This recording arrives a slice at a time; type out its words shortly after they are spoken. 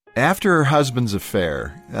After her husband's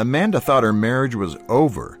affair, Amanda thought her marriage was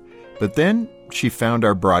over, but then she found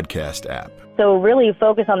our broadcast app. So really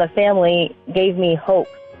Focus on the Family gave me hope,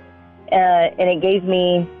 and it gave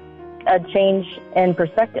me a change in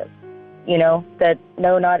perspective, that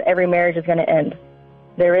no, not every marriage is going to end.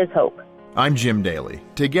 There is hope. I'm Jim Daly.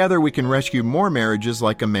 Together we can rescue more marriages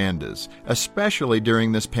like Amanda's, especially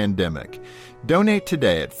during this pandemic. Donate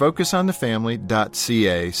today at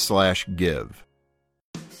focusonthefamily.ca/give.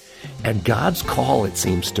 And God's call, it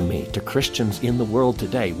seems to me, to Christians in the world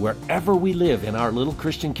today, wherever we live in our little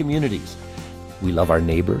Christian communities, we love our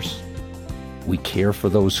neighbors. We care for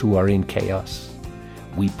those who are in chaos.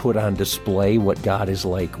 We put on display what God is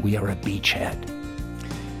like. We are a beachhead.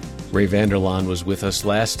 Ray Vander Laan was with us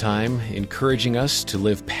last time, encouraging us to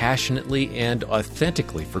live passionately and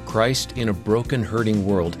authentically for Christ in a broken, hurting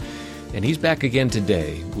world. And he's back again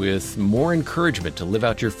today with more encouragement to live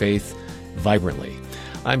out your faith vibrantly.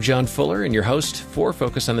 I'm John Fuller, and your host for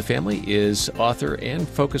Focus on the Family is author and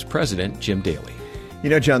Focus president Jim Daly.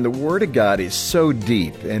 John, the Word of God is so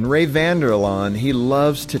deep, and Ray Vander Laan, he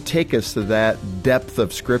loves to take us to that depth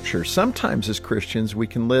of Scripture. Sometimes as Christians, we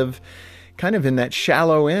can live kind of in that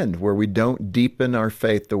shallow end where we don't deepen our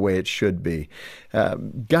faith the way it should be.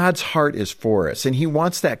 God's heart is for us, and He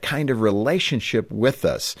wants that kind of relationship with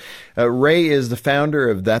us. Ray is the founder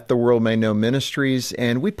of That the World May Know Ministries,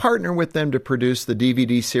 and we partner with them to produce the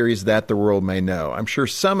DVD series That the World May Know. I'm sure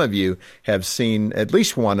some of you have seen at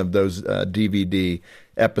least one of those DVD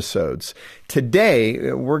episodes.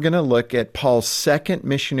 Today, we're going to look at Paul's second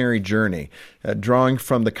missionary journey, drawing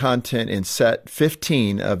from the content in set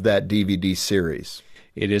 15 of that DVD series.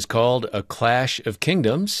 It is called A Clash of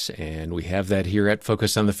Kingdoms, and we have that here at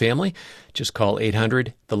Focus on the Family. Just call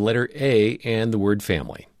 800, the letter A, and the word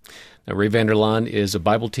family. Now, Ray Vander Laan is a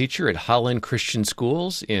Bible teacher at Holland Christian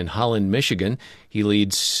Schools in Holland, Michigan. He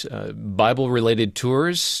leads Bible-related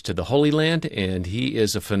tours to the Holy Land, and he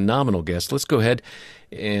is a phenomenal guest. Let's go ahead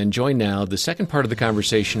and join now the second part of the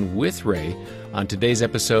conversation with Ray on today's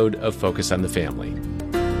episode of Focus on the Family.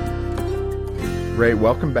 Ray,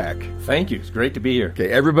 welcome back. Thank you. It's great to be here. Okay,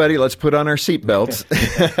 everybody, let's put on our seatbelts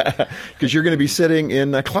because you're going to be sitting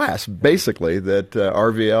in a class, basically, that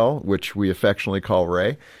RVL, which we affectionately call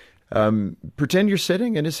Ray, pretend you're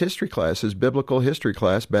sitting in his history class, his biblical history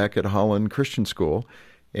class back at Holland Christian School.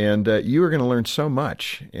 And you are going to learn so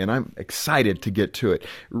much, and I'm excited to get to it.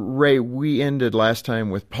 Ray, we ended last time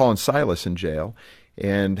with Paul and Silas in jail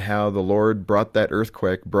and how the Lord brought that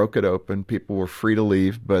earthquake, broke it open. People were free to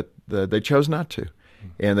leave, but they chose not to,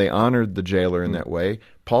 and they honored the jailer in that way.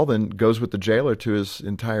 Paul then goes with the jailer to his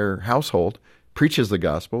entire household, preaches the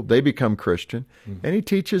gospel. They become Christian, and he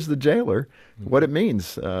teaches the jailer what it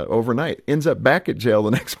means overnight. Ends up back at jail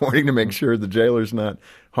the next morning to make sure the jailer's not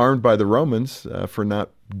harmed by the Romans for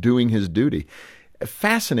not doing his duty. A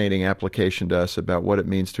fascinating application to us about what it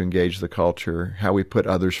means to engage the culture, how we put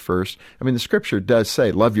others first. I mean, the Scripture does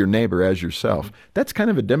say, love your neighbor as yourself. That's kind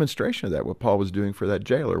of a demonstration of that, what Paul was doing for that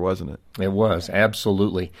jailer, wasn't it? It was,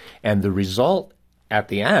 absolutely. And the result at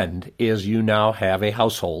the end is you now have a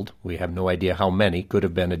household. We have no idea how many, could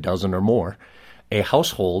have been a dozen or more, a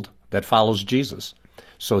household that follows Jesus.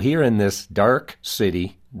 So here in this dark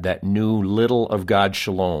city that knew little of God's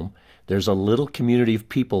shalom, there's a little community of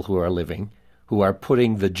people who are living, who are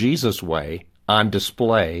putting the Jesus way on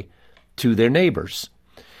display to their neighbors.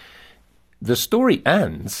 The story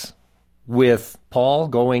ends with Paul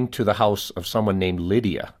going to the house of someone named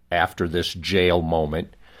Lydia after this jail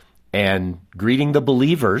moment and greeting the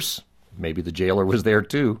believers, maybe the jailer was there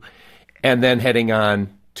too, and then heading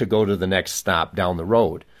on to go to the next stop down the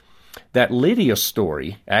road. That Lydia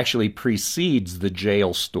story actually precedes the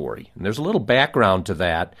jail story. And there's a little background to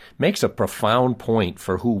that, makes a profound point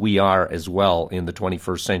for who we are as well in the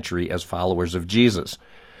 21st century as followers of Jesus.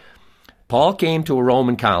 Paul came to a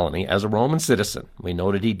Roman colony as a Roman citizen. We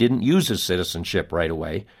noted he didn't use his citizenship right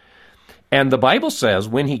away. And the Bible says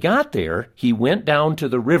when he got there, he went down to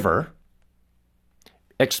the river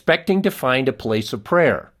expecting to find a place of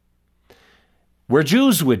prayer where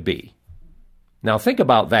Jews would be. Now think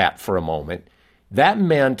about that for a moment. That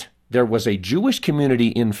meant there was a Jewish community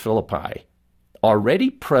in Philippi already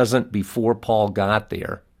present before Paul got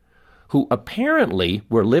there, who apparently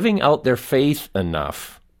were living out their faith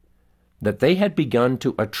enough that they had begun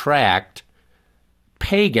to attract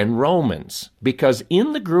pagan Romans, because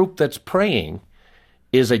in the group that's praying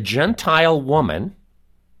is a Gentile woman,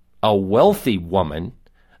 a wealthy woman,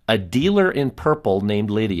 a dealer in purple named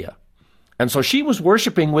Lydia. And so she was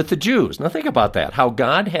worshiping with the Jews. Now think about that, how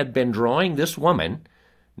God had been drawing this woman,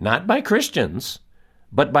 not by Christians,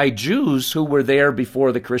 but by Jews who were there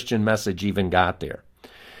before the Christian message even got there.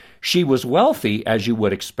 She was wealthy, as you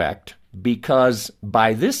would expect, because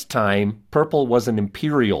by this time, purple was an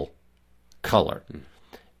imperial color.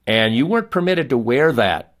 And you weren't permitted to wear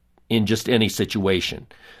that in just any situation.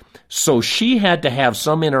 So she had to have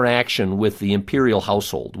some interaction with the imperial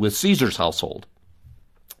household, with Caesar's household.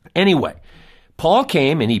 Anyway, Paul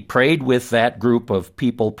came and he prayed with that group of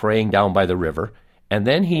people praying down by the river, and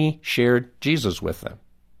then he shared Jesus with them.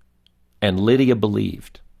 And Lydia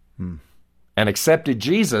believed and accepted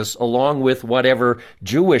Jesus along with whatever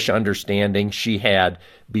Jewish understanding she had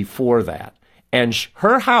before that. And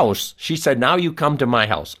her house, she said, now you come to my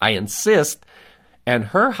house. I insist. And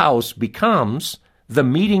her house becomes the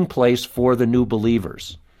meeting place for the new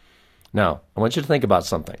believers. Now, I want you to think about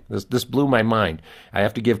something. This blew my mind. I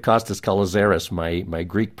have to give Kostas Kalazaris, my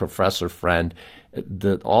Greek professor friend,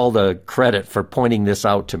 all the credit for pointing this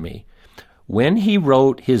out to me. When he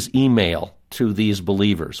wrote his email to these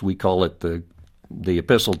believers, we call it the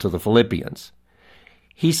epistle to the Philippians,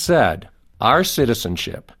 he said, our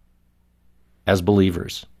citizenship as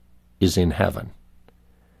believers is in heaven.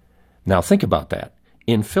 Now think about that.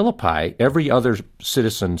 In Philippi, every other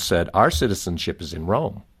citizen said, our citizenship is in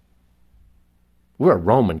Rome. We're a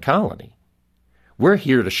Roman colony. We're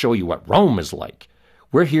here to show you what Rome is like.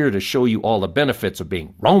 We're here to show you all the benefits of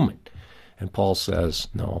being Roman. And Paul says,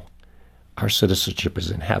 no, our citizenship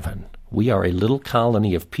is in heaven. We are a little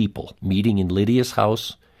colony of people meeting in Lydia's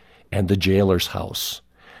house and the jailer's house,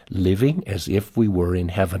 living as if we were in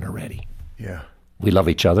heaven already. Yeah. We love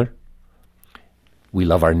each other. We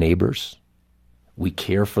love our neighbors. We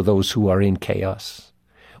care for those who are in chaos.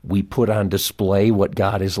 We put on display what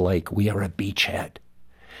God is like. We are a beachhead.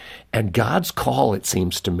 And God's call, it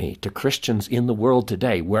seems to me, to Christians in the world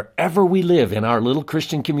today, wherever we live in our little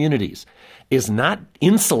Christian communities, is not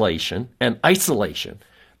insulation and isolation,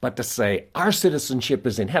 but to say, our citizenship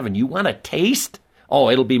is in heaven. You want a taste? Oh,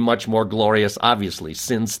 it'll be much more glorious, obviously.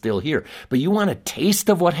 Sin's still here. But you want a taste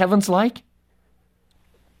of what heaven's like?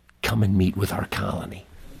 Come and meet with our colony.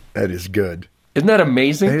 That is good. Isn't that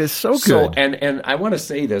amazing? It is so good. And I want to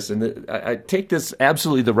say this, and I take this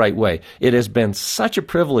absolutely the right way. It has been such a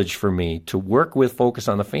privilege for me to work with Focus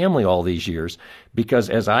on the Family all these years, because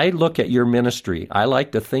as I look at your ministry, I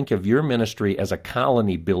like to think of your ministry as a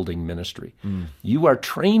colony-building ministry. You are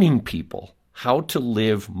training people how to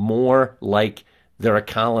live more like they're a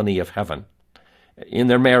colony of heaven. In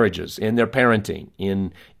their marriages, in their parenting,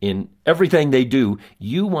 in everything they do,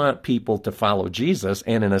 you want people to follow Jesus,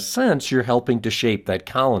 and in a sense, you're helping to shape that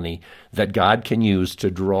colony that God can use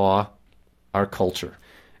to draw our culture.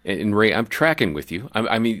 And Ray, I'm tracking with you.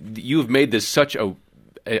 I mean, you've made this such a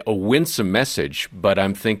winsome message, but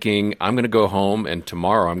I'm thinking I'm going to go home, and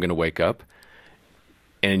tomorrow I'm going to wake up,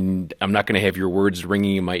 and I'm not going to have your words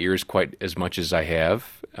ringing in my ears quite as much as I have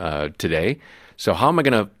today. So how am I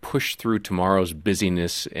going to push through tomorrow's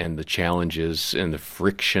busyness and the challenges and the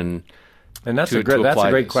friction? And that's a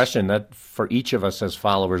great question. That for each of us as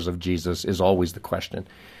followers of Jesus is always the question.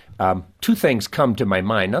 Two things come to my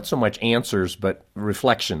mind, not so much answers, but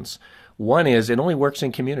reflections. One is it only works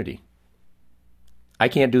in community. I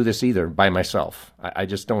can't do this either by myself. I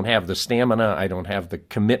just don't have the stamina. I don't have the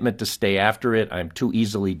commitment to stay after it. I'm too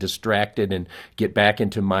easily distracted and get back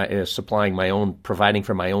into my supplying my own, providing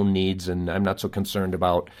for my own needs, and I'm not so concerned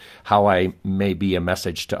about how I may be a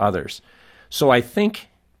message to others. So I think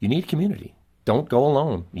you need community. Don't go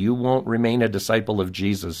alone. You won't remain a disciple of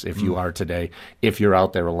Jesus if you are today, if you're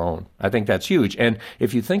out there alone. I think that's huge. And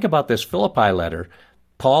if you think about this Philippi letter,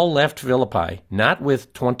 Paul left Philippi not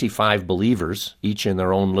with 25 believers, each in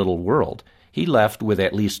their own little world. He left with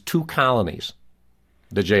at least 2 colonies,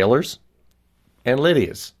 the jailers and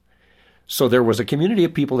Lydia's. So there was a community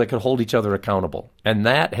of people that could hold each other accountable. And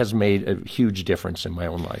that has made a huge difference in my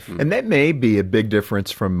own life. And that may be a big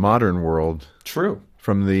difference from modern world. True.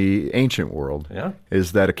 From the ancient world, yeah,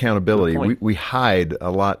 is that accountability. Good point. We hide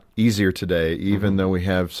a lot easier today, even though we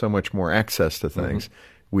have so much more access to things.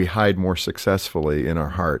 We hide more successfully in our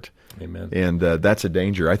heart. Amen. And that's a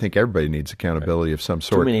danger. I think everybody needs accountability of some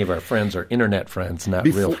sort. Too many of our friends are internet friends, not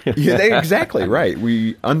real. Yeah, exactly right.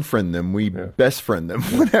 We unfriend them. We best friend them,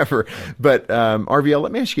 whatever. But RVL,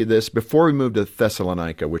 let me ask you this. Before we move to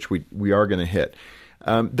Thessalonica, which we are going to hit,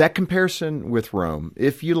 that comparison with Rome,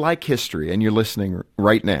 if you like history and you're listening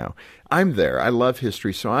right now, I'm there. I love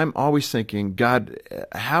history. So I'm always thinking, God,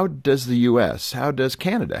 how does the U.S., how does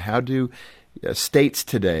Canada, how do states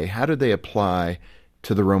today, how do they apply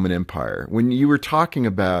to the Roman Empire? When you were talking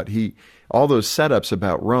about all those setups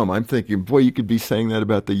about Rome, I'm thinking, boy, you could be saying that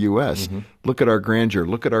about the U.S. Look at our grandeur,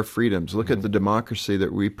 look at our freedoms, look at the democracy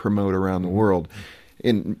that we promote around the world.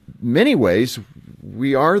 In many ways,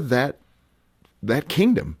 we are that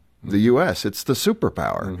kingdom the U.S. It's the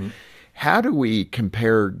superpower. How do we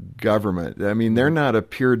compare government? I mean, they're not a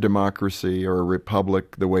pure democracy or a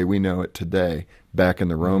republic the way we know it today, back in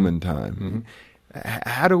the Roman time.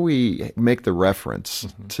 How do we make the reference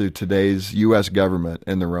to today's U.S. government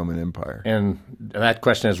and the Roman Empire? And that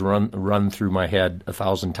question has run through my head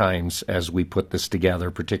 1,000 times as we put this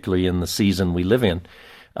together, particularly in the season we live in.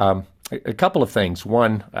 A couple of things.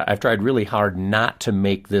 One, I've tried really hard not to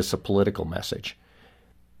make this a political message.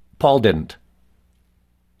 Paul didn't.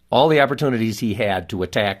 All the opportunities he had to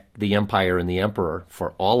attack the empire and the emperor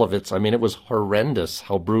for all of its, I mean, it was horrendous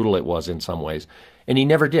how brutal it was in some ways. And he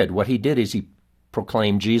never did. What he did is he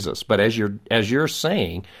proclaim Jesus. But as you're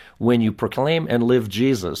saying, when you proclaim and live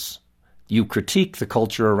Jesus, you critique the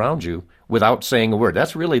culture around you without saying a word.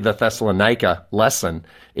 That's really the Thessalonica lesson,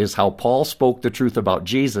 is how Paul spoke the truth about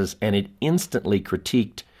Jesus, and it instantly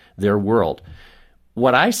critiqued their world.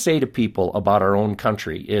 What I say to people about our own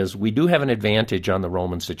country is we do have an advantage on the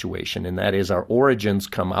Roman situation, and that is our origins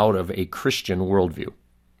come out of a Christian worldview.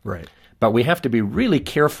 Right. But we have to be really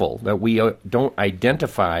careful that we don't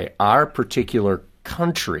identify our particular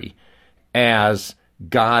country as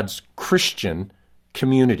God's Christian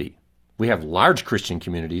community. We have large Christian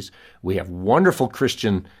communities. We have wonderful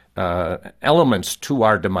Christian elements to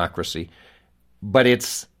our democracy. But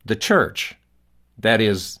it's the church that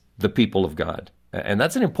is the people of God. And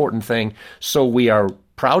that's an important thing. So we are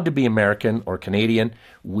proud to be American or Canadian.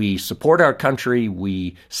 We support our country.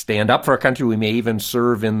 We stand up for our country. We may even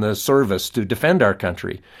serve in the service to defend our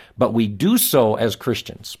country. But we do so as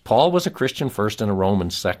Christians. Paul was a Christian first and a Roman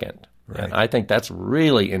second. Right. And I think that's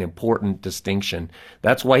really an important distinction.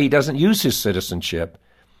 That's why he doesn't use his citizenship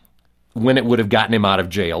when it would have gotten him out of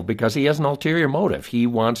jail, because he has an ulterior motive. He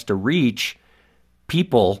wants to reach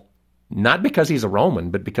people not because he's a Roman,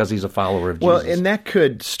 but because he's a follower of Jesus. Well, and that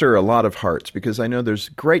could stir a lot of hearts, because I know there's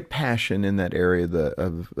great passion in that area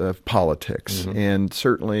of politics, and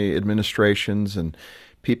certainly administrations and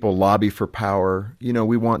people lobby for power. You know,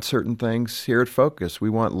 we want certain things here at Focus. We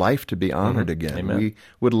want life to be honored again. Amen. We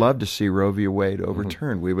would love to see Roe v. Wade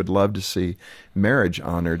overturned. We would love to see marriage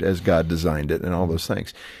honored as God designed it and all those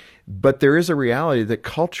things. But there is a reality that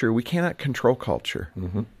culture, we cannot control culture.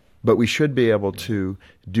 But we should be able to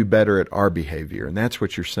do better at our behavior, and that's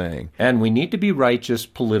what you're saying. And we need to be righteous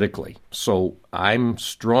politically. So I'm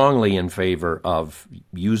strongly in favor of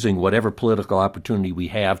using whatever political opportunity we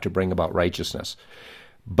have to bring about righteousness.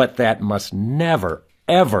 But that must never,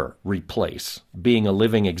 ever replace being a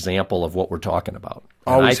living example of what we're talking about.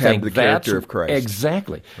 Always have the character of Christ.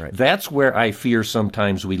 Exactly. Right. That's where I fear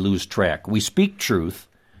sometimes we lose track. We speak truth.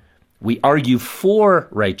 We argue for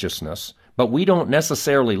righteousness, but we don't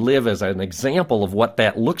necessarily live as an example of what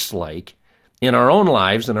that looks like in our own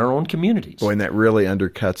lives and our own communities. Boy, and that really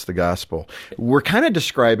undercuts the gospel. We're kind of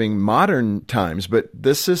describing modern times, but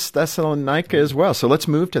this is Thessalonica as well. So let's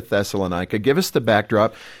move to Thessalonica. Give us the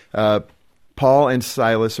backdrop. Paul and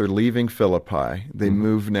Silas are leaving Philippi. They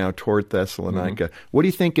move now toward Thessalonica. What do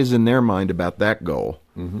you think is in their mind about that goal?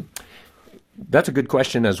 That's a good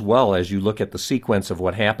question as well, as you look at the sequence of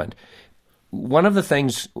what happened. One of the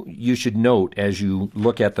things you should note as you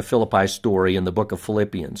look at the Philippi story in the book of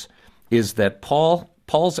Philippians is that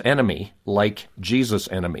Paul's enemy, like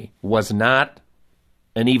Jesus' enemy, was not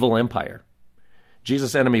an evil empire.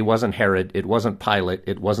 Jesus' enemy wasn't Herod, it wasn't Pilate,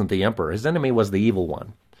 it wasn't the emperor. His enemy was the evil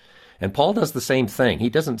one. And Paul does the same thing. He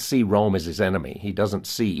doesn't see Rome as his enemy. He doesn't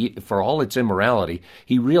see, for all its immorality,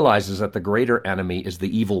 he realizes that the greater enemy is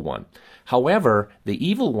the evil one. However, the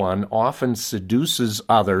evil one often seduces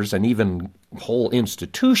others and even whole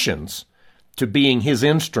institutions to being his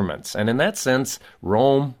instruments. And in that sense,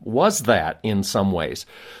 Rome was that in some ways.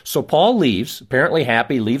 So Paul leaves, apparently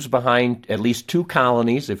happy, leaves behind at least 2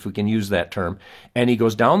 colonies, if we can use that term, and he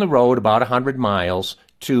goes down the road about 100 miles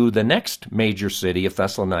to the next major city of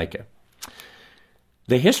Thessalonica.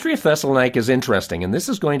 The history of Thessalonica is interesting, and this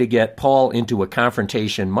is going to get Paul into a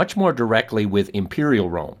confrontation much more directly with imperial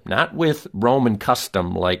Rome, not with Roman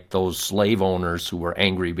custom like those slave owners who were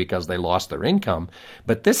angry because they lost their income,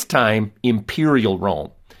 but this time imperial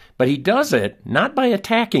Rome. But he does it not by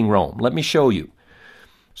attacking Rome. Let me show you.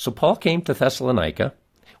 So Paul came to Thessalonica,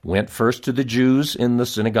 went first to the Jews in the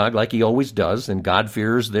synagogue like he always does, and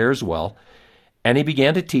God-fearers there as well, and he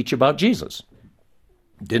began to teach about Jesus.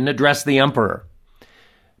 Didn't address the emperor.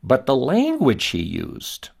 But the language he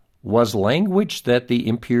used was language that the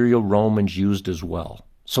imperial Romans used as well.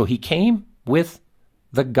 So he came with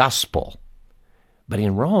the gospel. But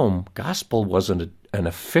in Rome, gospel wasn't an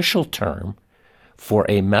official term for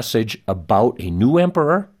a message about a new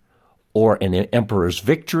emperor or an emperor's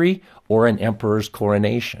victory or an emperor's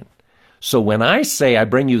coronation. So when I say I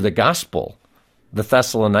bring you the gospel, the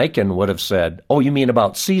Thessalonican would have said, oh, you mean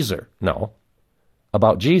about Caesar? No,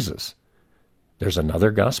 about Jesus. There's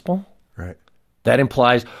another gospel? Right. That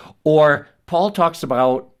implies, or Paul talks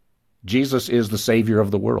about Jesus is the Savior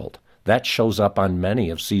of the world. That shows up on many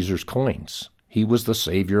of Caesar's coins. He was the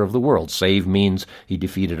Savior of the world. Save means he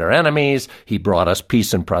defeated our enemies. He brought us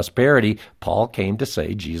peace and prosperity. Paul came to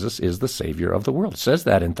say Jesus is the Savior of the world. It says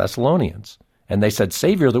that in Thessalonians. And they said,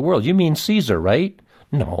 Savior of the world, you mean Caesar, right?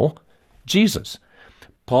 No, Jesus.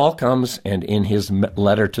 Paul comes and in his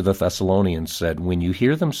letter to the Thessalonians said, when you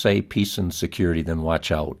hear them say peace and security, then watch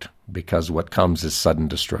out, because what comes is sudden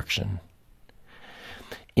destruction.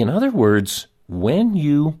 In other words, when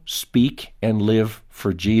you speak and live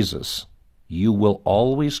for Jesus, you will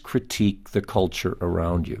always critique the culture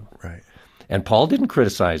around you. Right. And Paul didn't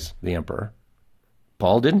criticize the emperor.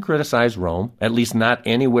 Paul didn't criticize Rome, at least not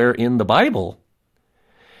anywhere in the Bible.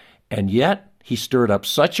 And yet he stirred up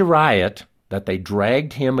such a riot that they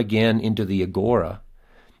dragged him again into the agora.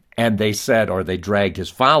 And they said, or they dragged his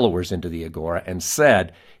followers into the agora and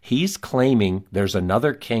said, he's claiming there's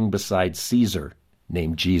another king besides Caesar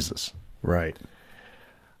named Jesus. Right.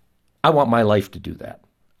 I want my life to do that.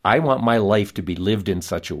 I want my life to be lived in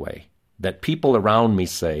such a way that people around me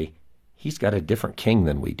say, he's got a different king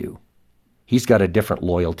than we do. He's got a different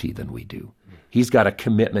loyalty than we do. He's got a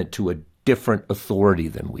commitment to a different authority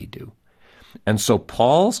than we do. And so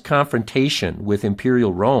Paul's confrontation with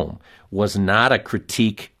imperial Rome was not a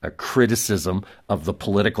critique, a criticism of the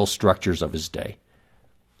political structures of his day.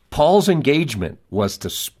 Paul's engagement was to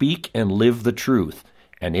speak and live the truth,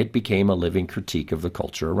 and it became a living critique of the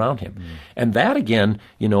culture around him. And that, again,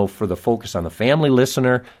 for the focus on the family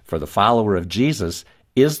listener, for the follower of Jesus,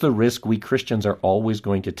 is the risk we Christians are always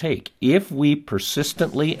going to take. If we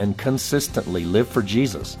persistently and consistently live for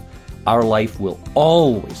Jesus, our life will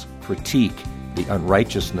always critique the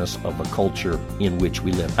unrighteousness of the culture in which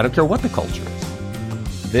we live. I don't care what the culture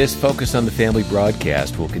is. This Focus on the Family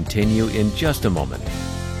broadcast will continue in just a moment.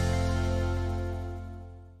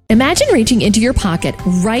 Imagine reaching into your pocket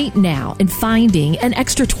right now and finding an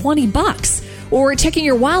extra $20, or checking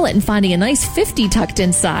your wallet and finding a nice $50 tucked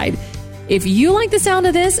inside. If you like the sound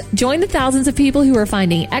of this, join the thousands of people who are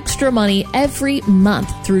finding extra money every month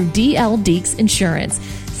through DL Deeks Insurance.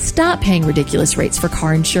 Stop paying ridiculous rates for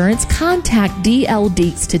car insurance. Contact DL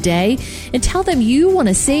Deeks today and tell them you want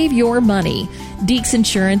to save your money.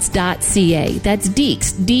 DeeksInsurance.ca. That's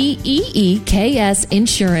Deeks, D-E-E-K-S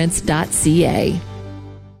Insurance.ca.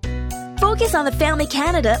 Focus on the Family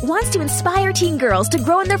Canada wants to inspire teen girls to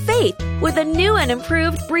grow in their faith with a new and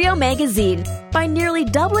improved Brio magazine. By nearly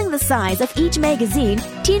doubling the size of each magazine,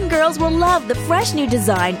 teen girls will love the fresh new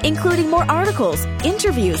design, including more articles,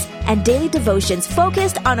 interviews, and daily devotions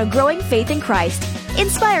focused on a growing faith in Christ.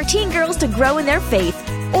 Inspire teen girls to grow in their faith.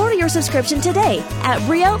 Order your subscription today at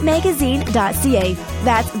briomagazine.ca.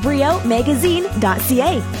 That's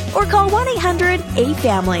briomagazine.ca. Or call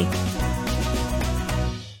 1-800-A-FAMILY.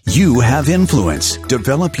 You have influence.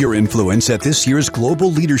 Develop your influence at this year's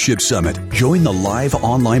Global Leadership Summit. Join the live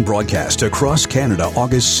online broadcast across Canada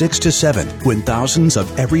August 6 to 7, when thousands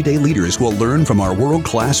of everyday leaders will learn from our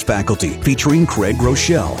world-class faculty, featuring Craig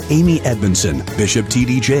Rochelle, Amy Edmondson, Bishop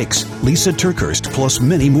T.D. Jakes, Lisa Turkhurst, plus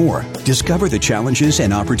many more. Discover the challenges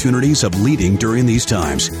and opportunities of leading during these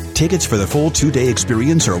times. Tickets for the full 2-day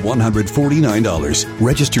experience are $149.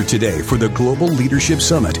 Register today for the Global Leadership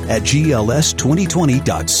Summit at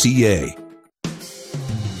gls2020.ca.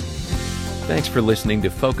 Thanks for listening to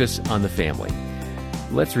Focus on the Family.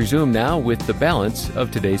 Let's resume now with the balance of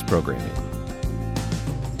today's programming.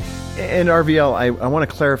 And RVL, I want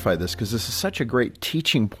to clarify this because this is such a great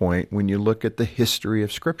teaching point when you look at the history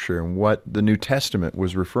of Scripture and what the New Testament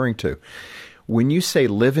was referring to. When you say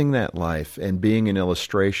living that life and being an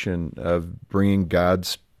illustration of bringing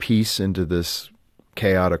God's peace into this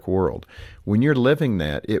chaotic world, when you're living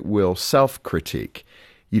that, it will self-critique.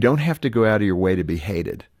 You don't have to go out of your way to be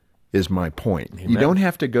hated, is my point. Amen. You don't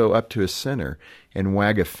have to go up to a sinner and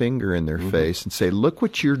wag a finger in their face and say, look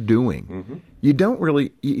what you're doing. You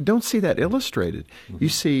don't see that illustrated. You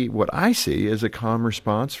see what I see is a calm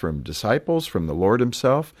response from disciples, from the Lord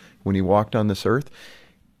himself when he walked on this earth,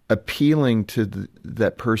 appealing to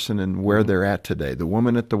that person and where they're at today, the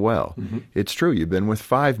woman at the well. It's true, you've been with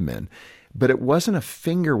 5 men. But it wasn't a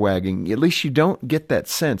finger wagging. At least you don't get that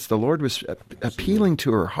sense. The Lord was appealing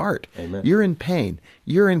to her heart. Amen. You're in pain.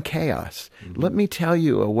 You're in chaos. Let me tell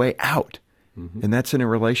you a way out. And that's in a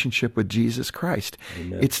relationship with Jesus Christ.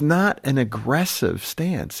 Amen. It's not an aggressive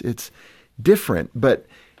stance. It's different. But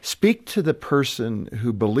speak to the person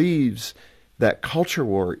who believes that culture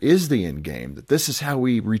war is the end game, that this is how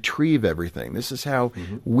we retrieve everything. This is how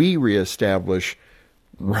we reestablish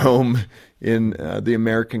Rome in the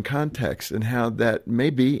American context, and how that may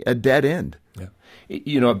be a dead end. Yeah.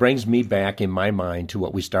 It brings me back in my mind to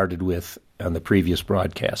what we started with on the previous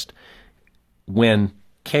broadcast. When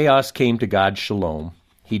chaos came to God's shalom,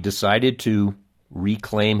 he decided to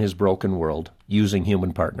reclaim his broken world using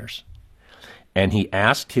human partners. And he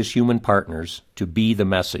asked his human partners to be the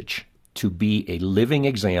message, to be a living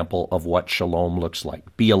example of what shalom looks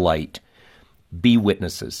like. Be a light, be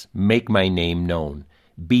witnesses, make my name known,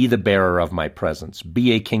 be the bearer of my presence,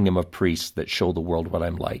 be a kingdom of priests that show the world what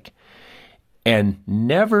I'm like. And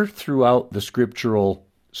never throughout the scriptural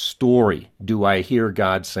story do I hear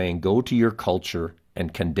God saying, go to your culture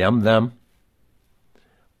and condemn them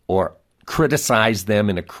or criticize them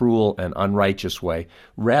in a cruel and unrighteous way.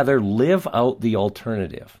 Rather, live out the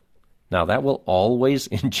alternative. Now, that will always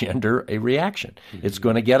engender a reaction. It's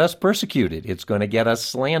going to get us persecuted. It's going to get us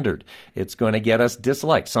slandered. It's going to get us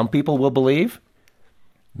disliked. Some people will believe.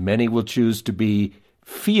 Many will choose to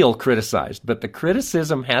feel criticized. But the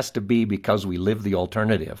criticism has to be because we live the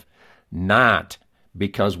alternative, not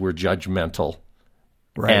because we're judgmental.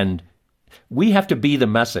 Right. And we have to be the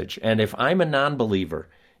message. And if I'm a non-believer,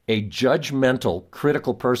 a judgmental,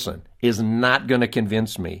 critical person is not going to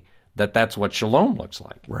convince me that that's what shalom looks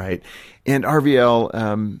like. Right. And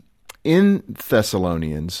RVL, in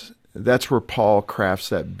Thessalonians, that's where Paul crafts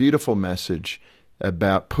that beautiful message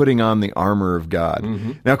about putting on the armor of God.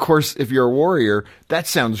 Now, of course, if you're a warrior, that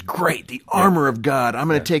sounds great. The armor of God. I'm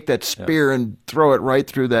going to take that spear and throw it right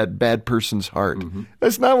through that bad person's heart.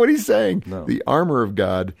 That's not what he's saying. No. The armor of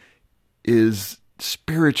God is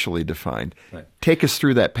spiritually defined. Right. Take us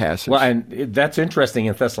through that passage. Well, and that's interesting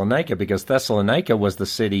in Thessalonica, because Thessalonica was the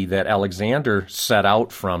city that Alexander set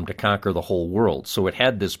out from to conquer the whole world. So it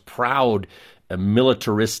had this proud,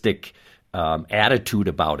 militaristic attitude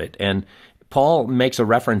about it. And Paul makes a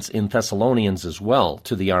reference in Thessalonians as well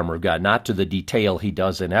to the armor of God, not to the detail he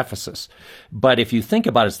does in Ephesus. But if you think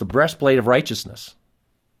about it, it's the breastplate of righteousness.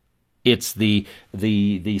 It's the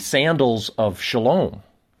sandals of shalom,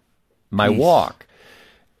 my walk.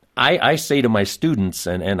 I say to my students,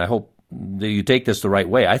 and I hope that you take this the right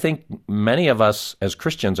way, I think many of us as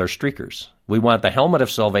Christians are streakers. We want the helmet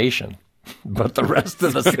of salvation, but the rest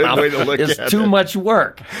of the stuff is too much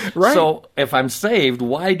work. Right. So if I'm saved,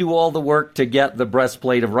 why do all the work to get the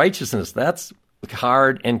breastplate of righteousness? That's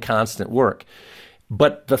hard and constant work.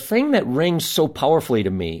 But the thing that rings so powerfully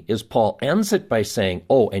to me is Paul ends it by saying,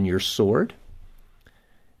 oh, and your sword?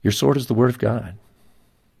 Your sword is the word of God.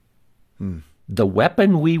 The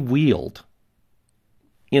weapon we wield,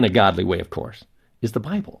 in a godly way, of course, is the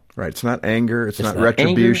Bible. Right. It's not anger. It's not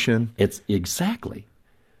retribution. Anger. It's exactly.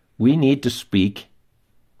 We need to speak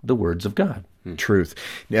the words of God. Truth.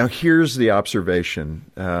 Now, here's the observation.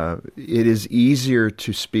 It is easier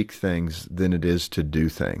to speak things than it is to do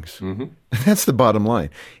things. That's the bottom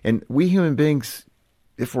line. And we human beings,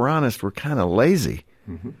 if we're honest, we're kind of lazy.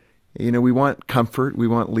 We want comfort. We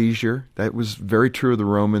want leisure. That was very true of the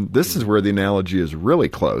Roman. This is where the analogy is really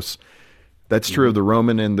close. That's true of the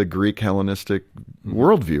Roman and the Greek Hellenistic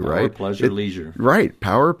worldview, right? Power, pleasure, leisure. Right.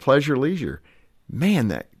 Power, pleasure, leisure. Man,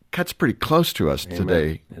 that cuts pretty close to us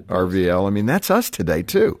today, RVL. I mean, that's us today,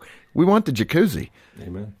 too. We want the jacuzzi.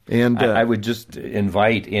 Amen. And I would just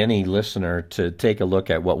invite any listener to take a look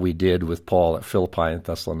at what we did with Paul at Philippi and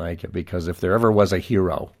Thessalonica, because if there ever was a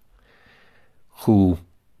hero who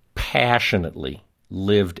passionately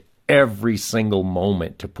lived every single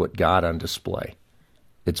moment to put God on display,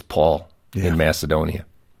 it's Paul in Macedonia.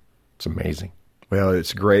 It's amazing. Well,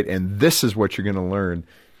 it's great. And this is what you're going to learn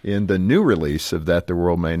in the new release of That the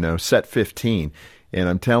World May Know, Set 15. And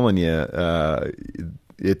I'm telling you,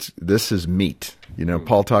 this is meat.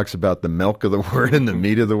 Paul talks about the milk of the Word and the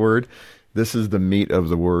meat of the Word. This is the meat of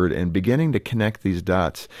the Word, and beginning to connect these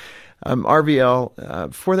dots.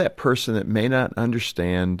 RVL, for that person that may not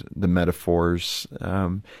understand the metaphors,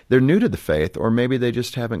 they're new to the faith, or maybe they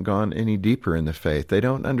just haven't gone any deeper in the faith. They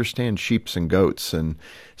don't understand sheeps and goats and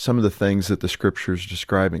some of the things that the Scripture is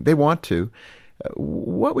describing. They want to.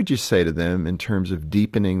 What would you say to them in terms of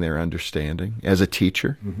deepening their understanding as a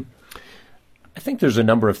teacher? I think there's a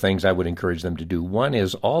number of things I would encourage them to do. One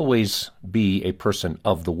is always be a person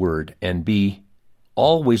of the Word, and be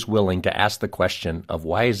always willing to ask the question of,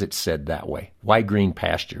 why is it said that way? Why green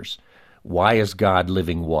pastures? Why is God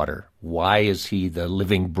living water? Why is He the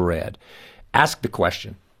living bread? Ask the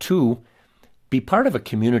question. 2, be part of a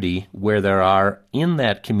community where there are, in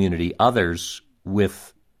that community, others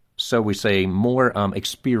with, so we say, more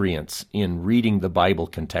experience in reading the Bible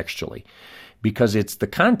contextually. because it's the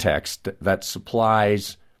context that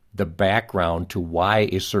supplies the background to why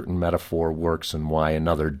a certain metaphor works and why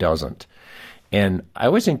another doesn't. And I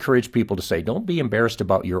always encourage people to say, don't be embarrassed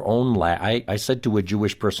about your own I said to a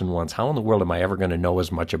Jewish person once, how in the world am I ever going to know as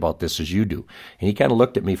much about this as you do? And he kind of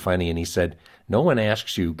looked at me funny and he said, no one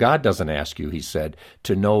asks you, God doesn't ask you, he said,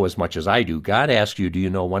 to know as much as I do. God asks you, do you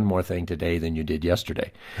know one more thing today than you did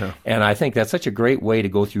yesterday? Huh. And I think that's such a great way to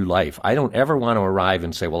go through life. I don't ever want to arrive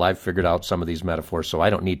and say, well, I've figured out some of these metaphors, so I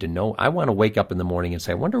don't need to know. I want to wake up in the morning and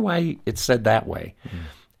say, I wonder why it's said that way. Mm-hmm.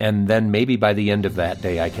 And then maybe by the end of that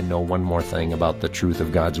day, I can know one more thing about the truth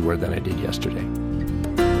of God's Word than I did yesterday.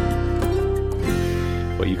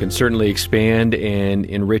 Well, you can certainly expand and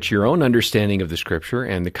enrich your own understanding of the Scripture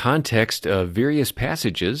and the context of various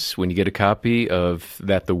passages when you get a copy of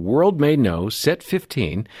That the World May Know, Set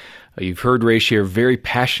 15. You've heard Ray share very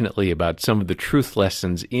passionately about some of the truth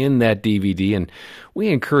lessons in that DVD, and we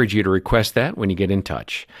encourage you to request that when you get in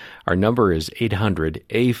touch. Our number is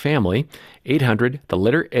 800-A-FAMILY, 800, the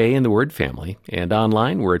letter A in the word family, and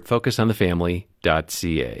online we're at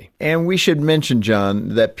focusonthefamily.ca. And we should mention,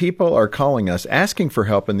 John, that people are calling us asking for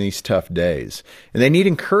help in these tough days, and they need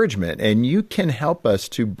encouragement, and you can help us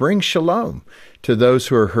to bring shalom to those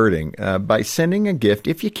who are hurting by sending a gift,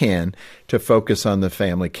 if you can, to Focus on the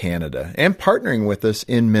Family Canada and partnering with us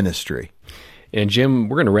in ministry. And Jim,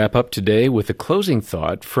 we're going to wrap up today with a closing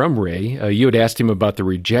thought from Ray. You had asked him about the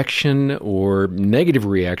rejection or negative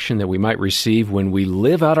reaction that we might receive when we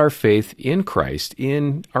live out our faith in Christ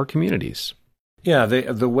in our communities. Yeah,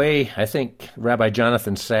 the way I think Rabbi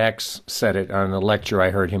Jonathan Sachs said it on a lecture I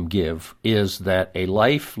heard him give is that a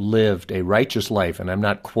life lived, a righteous life, and I'm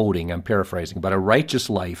not quoting, I'm paraphrasing, but a righteous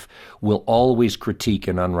life will always critique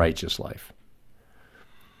an unrighteous life.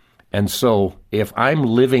 And so if I'm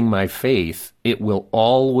living my faith, it will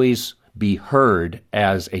always be heard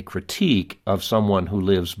as a critique of someone who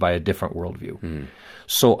lives by a different worldview.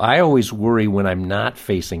 So I always worry when I'm not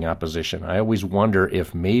facing opposition. I always wonder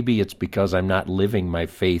if maybe it's because I'm not living my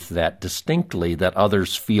faith that distinctly that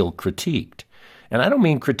others feel critiqued. And I don't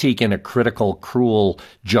mean critique in a critical, cruel,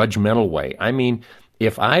 judgmental way. I mean,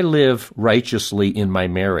 if I live righteously in my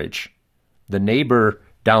marriage, the neighbor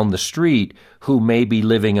down the street who may be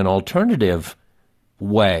living an alternative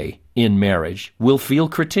way in marriage will feel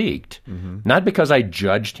critiqued, not because I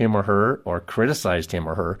judged him or her or criticized him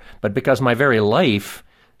or her, but because my very life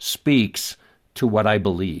speaks to what I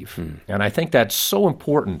believe. And I think that's so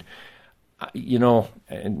important. You know,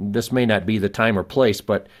 and this may not be the time or place,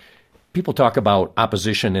 but people talk about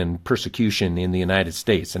opposition and persecution in the United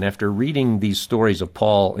States. And after reading these stories of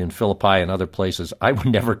Paul in Philippi and other places, I would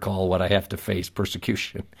never call what I have to face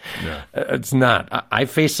persecution. Yeah. It's not. I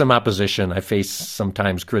face some opposition. I face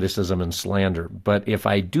sometimes criticism and slander. But if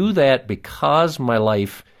I do that because my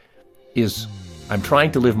life is, I'm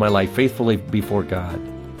trying to live my life faithfully before God,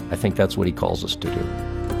 I think that's what he calls us to do.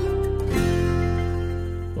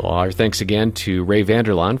 Well, our thanks again to Ray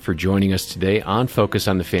Vander Laan for joining us today on Focus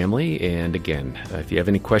on the Family. And again, if you have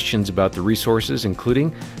any questions about the resources,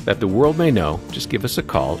 including That the World May Know, just give us a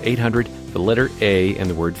call, 800, the letter A and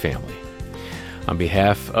the word family. On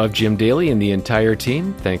behalf of Jim Daly and the entire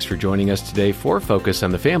team, thanks for joining us today for Focus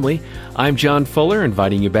on the Family. I'm John Fuller,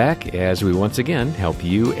 inviting you back as we once again help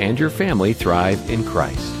you and your family thrive in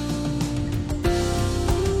Christ.